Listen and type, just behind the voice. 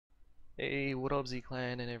Hey, what up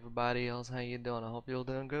Z-Clan and everybody else, how you doing? I hope you're all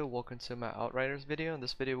doing good. Welcome to my Outriders video. In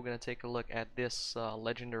this video we're going to take a look at this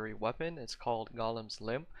legendary weapon. It's called Golem's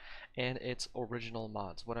Limb and its original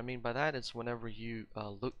mods. What I mean by that is whenever you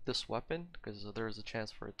loot this weapon, because there is a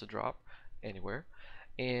chance for it to drop anywhere,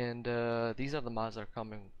 and these are the mods that are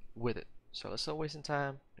coming with it. So let's not wasting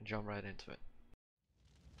time and jump right into it.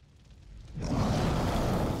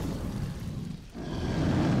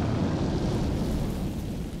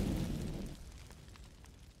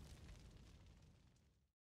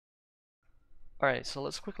 Alright, so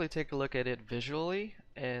let's quickly take a look at it visually,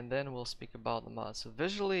 and then we'll speak about the mod. So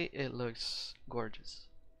visually, it looks gorgeous.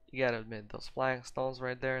 You gotta admit, those flying stones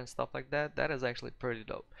right there and stuff like that, that is actually pretty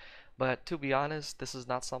dope. But to be honest, this is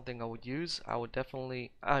not something I would use. I would definitely,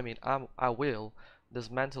 I will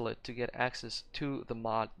dismantle it to get access to the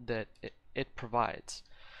mod that it provides.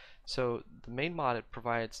 So the main mod it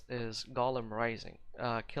provides is Golem Rising.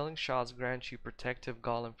 Killing shots grant you protective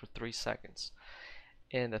Golem for 3 seconds.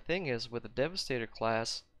 And the thing is, with the Devastator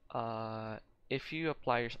class, if you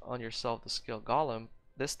apply on yourself the skill Golem,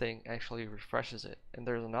 this thing actually refreshes it. And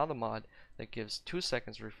there's another mod that gives 2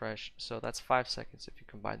 seconds refresh, so that's 5 seconds if you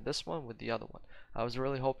combine this one with the other one. I was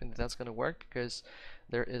really hoping that that's going to work because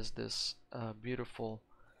there is this beautiful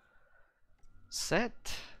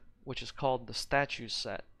set which is called the statue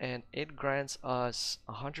set, and it grants us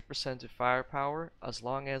 100% to firepower as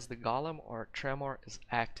long as the golem or tremor is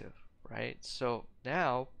active, right? So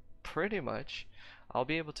now pretty much I'll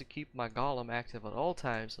be able to keep my golem active at all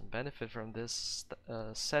times and benefit from this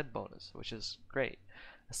set bonus, which is great.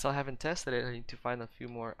 I still haven't tested it. I need to find a few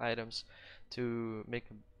more items to make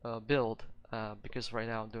a build, because right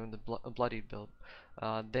now I'm doing the bloody build.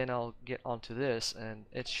 Then I'll get onto this, and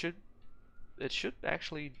it should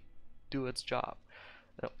actually do its job.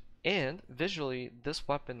 And visually, this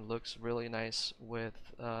weapon looks really nice with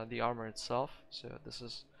the armor itself. So this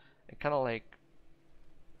is, it kind of like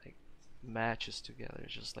matches together.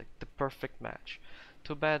 It's just like the perfect match.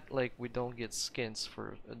 Too bad like we don't get skins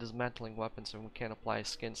for dismantling weapons, and we can't apply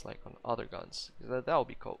skins like on other guns. That would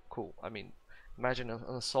be cool. I mean, imagine an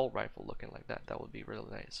assault rifle looking like that. That would be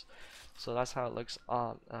really nice. So that's how it looks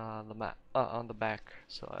on the map, on the back.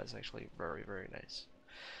 So that's actually very nice.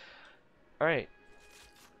 Alright,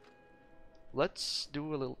 let's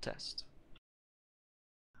do a little test.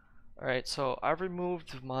 Alright, so I've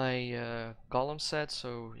removed my golem set,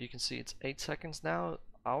 so you can see it's 8 seconds now.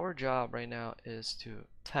 Our job right now is to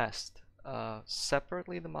test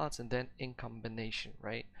separately the mods and then in combination,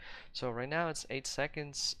 right? So right now it's 8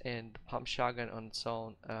 seconds, and the pump shotgun on its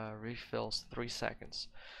own refills 3 seconds.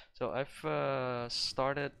 So I've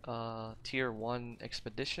started tier 1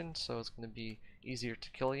 expedition, so it's going to be easier to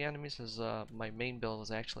kill the enemies, as my main build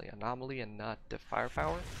is actually anomaly and not the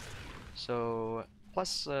firepower. So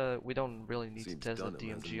plus we don't really need to test the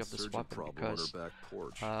DMG of this weapon, because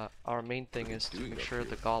our main thing is to make sure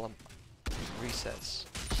the golem resets.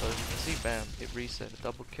 So as you can see, bam, it reset. A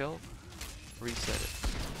double kill, reset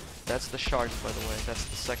it. That's the shards, by the way. That's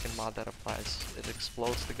the second mod that applies. It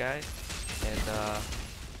explodes the guy and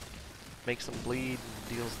makes him bleed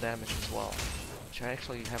and deals damage as well, which I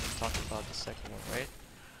actually haven't talked about the second one, right?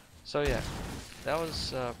 So yeah, that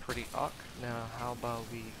was pretty awk. Now how about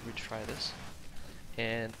we retry this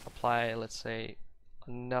and apply, let's say,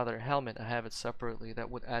 another helmet. I have it separately. That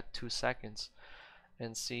would add 2 seconds,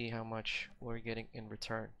 and see how much we're getting in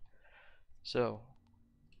return. So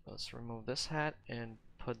let's remove this hat and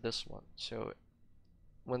put this one. So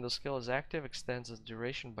when the skill is active, extends its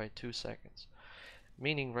duration by 2 seconds.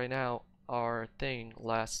 Meaning right now our thing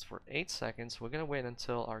lasts for 8 seconds. We're gonna wait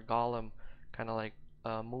until our golem kind of like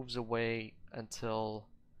moves away until,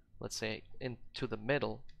 let's say, into the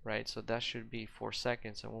middle, right? So that should be 4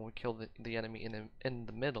 seconds, and when we kill the enemy in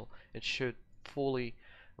the middle, it should fully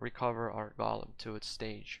recover our golem to its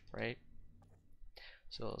stage, right?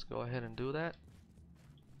 So let's go ahead and do that.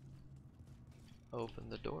 Open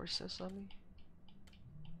the door, Sesame.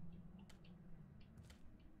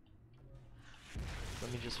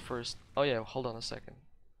 Let me just first, oh yeah, hold on a second.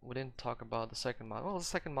 We didn't talk about the second mod. Well, the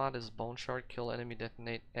second mod is Bone Shard. Kill enemy,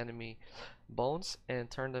 detonate enemy bones, and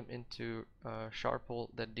turn them into Sharpole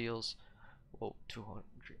that deals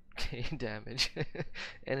 200k damage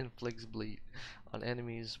and inflicts bleed on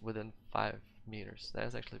enemies within 5 meters. That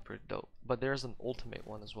is actually pretty dope. But there's an ultimate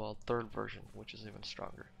one as well, third version, which is even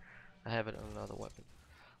stronger. I have it on another weapon.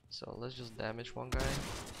 So let's just damage one guy.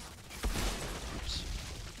 Oops.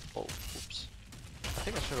 Oh, oops. I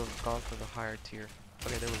think I should have gone for the higher tier.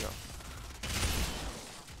 Okay, there we go.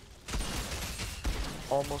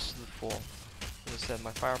 Almost to the full. As I said,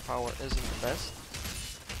 my firepower isn't the best.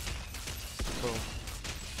 Boom.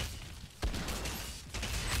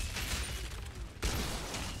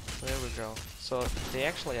 There we go. So they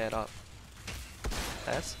actually add up.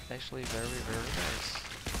 That's actually very, very nice.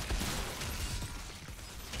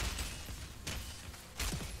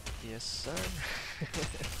 Yes, sir.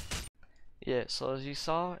 Yeah, so as you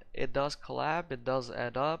saw, it does collab, it does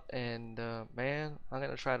add up, and man, I'm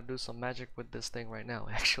gonna try to do some magic with this thing right now,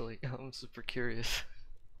 actually. I'm super curious.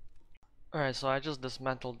 Alright, so I just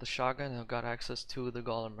dismantled the shotgun and got access to the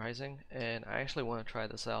Golem Rising, and I actually want to try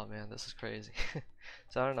this out, man. This is crazy.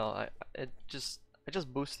 So I don't know, I just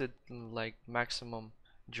boosted like maximum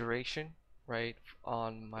duration, right,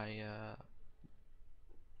 on my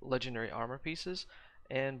legendary armor pieces,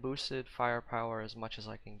 and boosted firepower as much as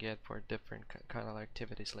I can get for different kind of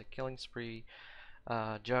activities like killing spree,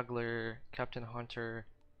 juggler, captain hunter,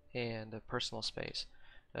 and personal space.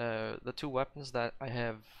 The two weapons that I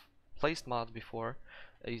have placed mods before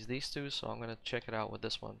is these two, so I'm gonna check it out with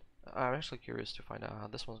this one. I'm actually curious to find out how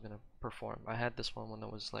this one's gonna perform. I had this one when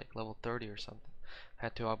it was like level 30 or something.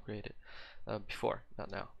 Had to upgrade it before,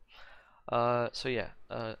 not now. So yeah,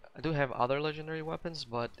 I do have other legendary weapons,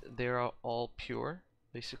 but they are all pure.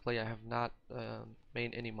 Basically, I have not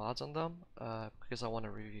made any mods on them because I want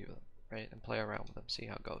to review them, right, and play around with them, see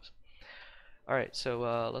how it goes. Alright,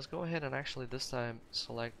 so let's go ahead and actually this time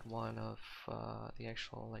select one of the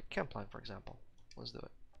actual like camp line, for example. Let's do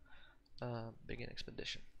it. Begin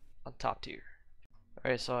expedition on top tier.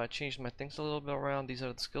 Alright, so I changed my things a little bit around. These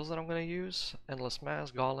are the skills that I'm going to use: Endless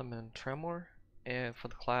Mass, Golem, and Tremor. And for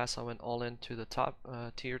the class, I went all into the top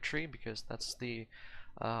tier tree because that's the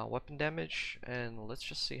weapon damage. And let's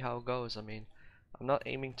just see how it goes. I mean, I'm not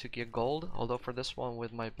aiming to get gold, although for this one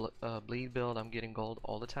with my bleed build, I'm getting gold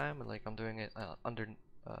all the time, and like I'm doing it under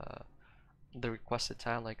the requested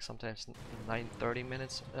time, like sometimes 9:30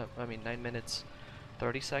 minutes. I mean 9 minutes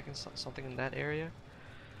 30 seconds, something in that area.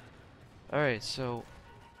 Alright, so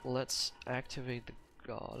let's activate the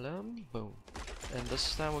Golem. Boom. And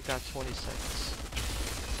this time we got 20 seconds.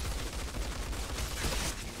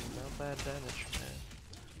 Not bad damage, man.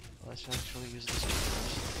 Let's actually use this one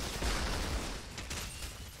first.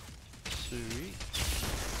 Sweet.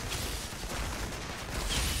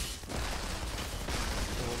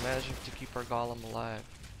 So we're managing to keep our Golem alive.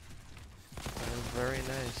 That is very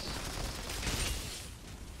nice.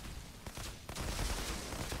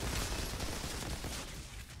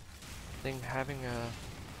 I think having an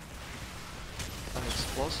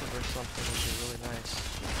explosive or something would be really nice.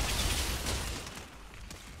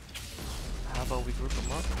 How about we group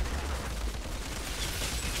them up?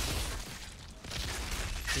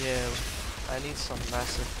 Yeah, I need some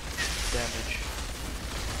massive damage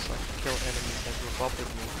so I can kill enemies that group up with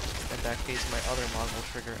me. In that case, my other mod will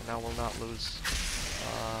trigger and I will not lose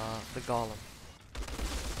the Golem.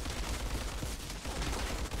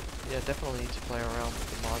 Yeah, definitely need to play around with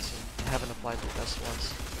the mods, and haven't applied the best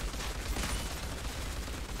ones.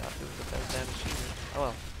 Not doing the best damage either. Oh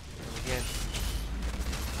well, and again,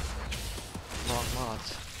 wrong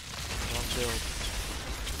mods, wrong build.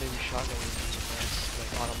 Maybe shotgun would be the best,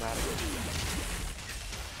 like automatically.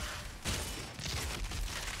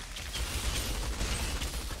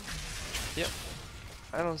 Yep,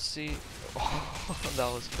 I don't see. Oh, that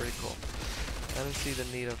was pretty cool. I don't see the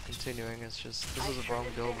need of continuing. It's just this is a wrong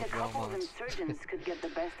build with wrong mods. Insurgents could get the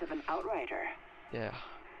best of an Outrider. Yeah.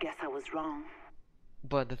 Guess I was wrong.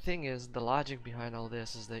 But the thing is, the logic behind all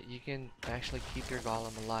this is that you can actually keep your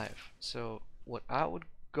Golem alive. So what I would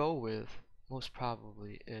go with most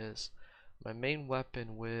probably is my main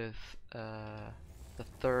weapon with the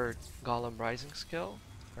third Golem Rising skill,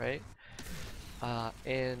 right?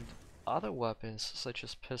 And other weapons such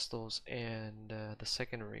as pistols and the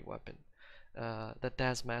secondary weapon. That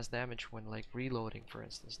does mass damage when like reloading, for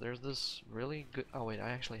instance. There's this really good. Oh wait, I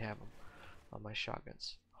actually have them on my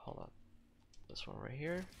shotguns. Hold on, this one right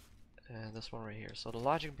here, and this one right here. So the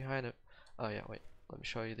logic behind it. Oh yeah, wait. Let me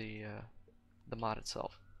show you the mod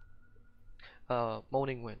itself.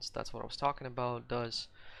 Moaning Winds. That's what I was talking about. Does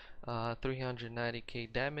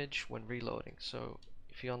 390k damage when reloading. So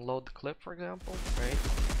if you unload the clip, for example, right?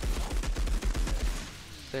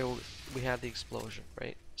 We had the explosion,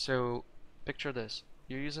 right? So picture this: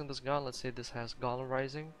 you're using this gun. Let's say this has Golem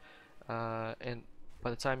Rising, and by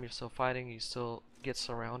the time you're still fighting, you still get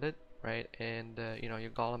surrounded, right? And you know,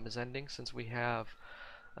 your Golem is ending. Since we have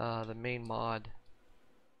the main mod,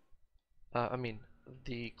 I mean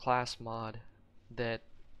the class mod that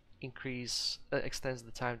extends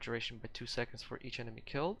the time duration by 2 seconds for each enemy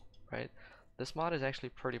killed, right? This mod is actually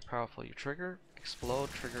pretty powerful. You trigger,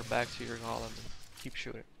 explode, trigger back to your Golem, and keep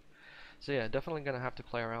shooting. So yeah, definitely gonna have to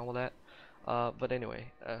play around with that. But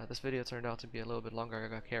anyway, this video turned out to be a little bit longer. I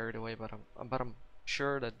got carried away, but I'm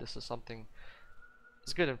sure that this is something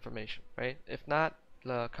it's good information, right? If not,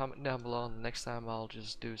 comment down below, and next time I'll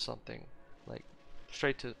just do something like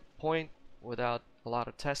straight to the point without a lot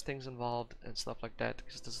of testings involved and stuff like that,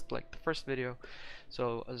 because this is like the first video,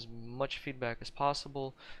 so as much feedback as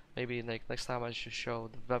possible. Maybe like next time I should show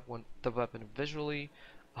the weapon visually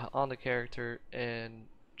on the character and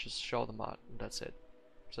just show the mod, and that's it.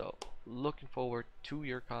 So looking forward to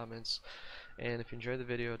your comments, and if you enjoyed the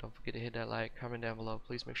video, don't forget to hit that like, comment down below.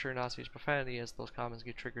 Please make sure not to use profanity, as those comments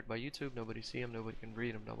get triggered by YouTube. Nobody see them, nobody can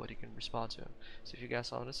read them, nobody can respond to them. So if you got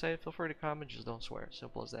something to say, feel free to comment, just don't swear.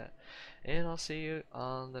 Simple as that. And I'll see you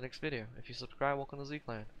on the next video. If you subscribe, welcome to Z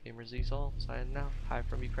Clan. Gamer Z Soul signing out. Hi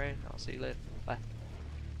from Ukraine. I'll see you later. Bye.